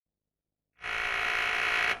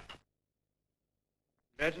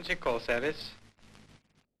Emergency call service.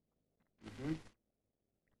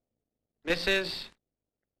 Mrs.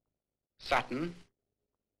 Sutton.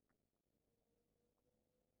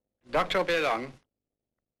 Doctor will be along.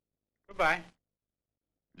 Goodbye.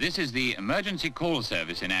 This is the emergency call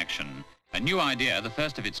service in action. A new idea, the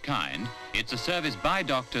first of its kind. It's a service by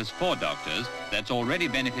doctors for doctors that's already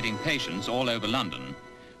benefiting patients all over London.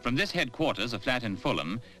 From this headquarters, a flat in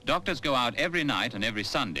Fulham, doctors go out every night and every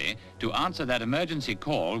Sunday to answer that emergency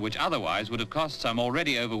call which otherwise would have cost some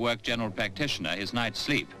already overworked general practitioner his night's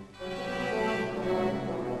sleep.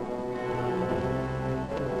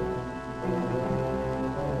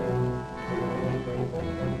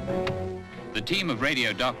 The team of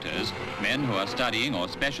radio doctors, men who are studying or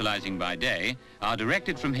specializing by day, are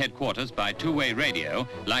directed from headquarters by two-way radio,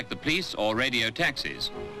 like the police or radio taxis.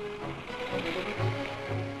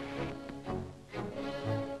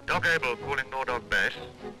 Doc Abel calling Nordock Base.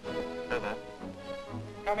 Over.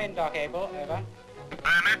 Come in, Doc Abel. Over.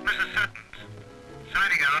 I am at Mrs. Sutton's.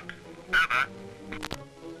 Signing out. Over.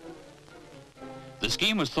 The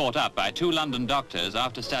scheme was thought up by two London doctors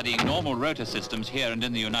after studying normal rota systems here and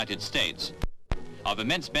in the United States. Of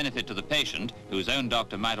immense benefit to the patient, whose own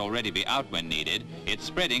doctor might already be out when needed, it's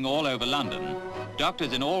spreading all over London.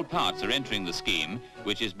 Doctors in all parts are entering the scheme,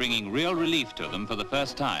 which is bringing real relief to them for the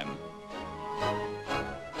first time.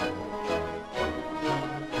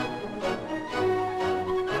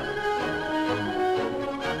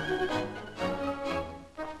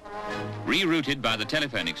 Rerouted by the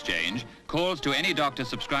telephone exchange, calls to any doctor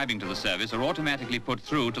subscribing to the service are automatically put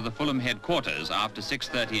through to the Fulham headquarters after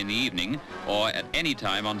 6:30 in the evening or at any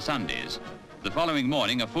time on Sundays. The following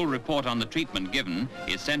morning, a full report on the treatment given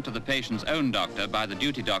is sent to the patient's own doctor by the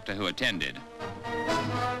duty doctor who attended.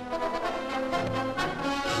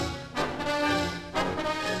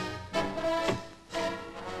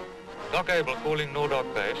 Doc Abel calling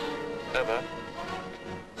Nordock Base. Over.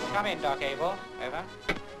 Come in, Doc Abel. Over.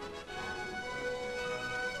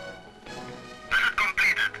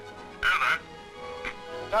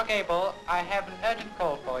 Doc Abel, I have an urgent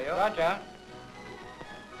call for you. Roger.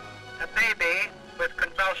 A baby with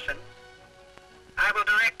convulsions. I will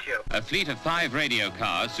direct you. A fleet of 5 radio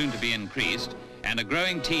cars, soon to be increased, and a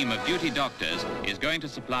growing team of duty doctors is going to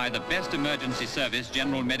supply the best emergency service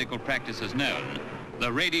general medical practice has known, the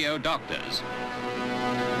radio doctors.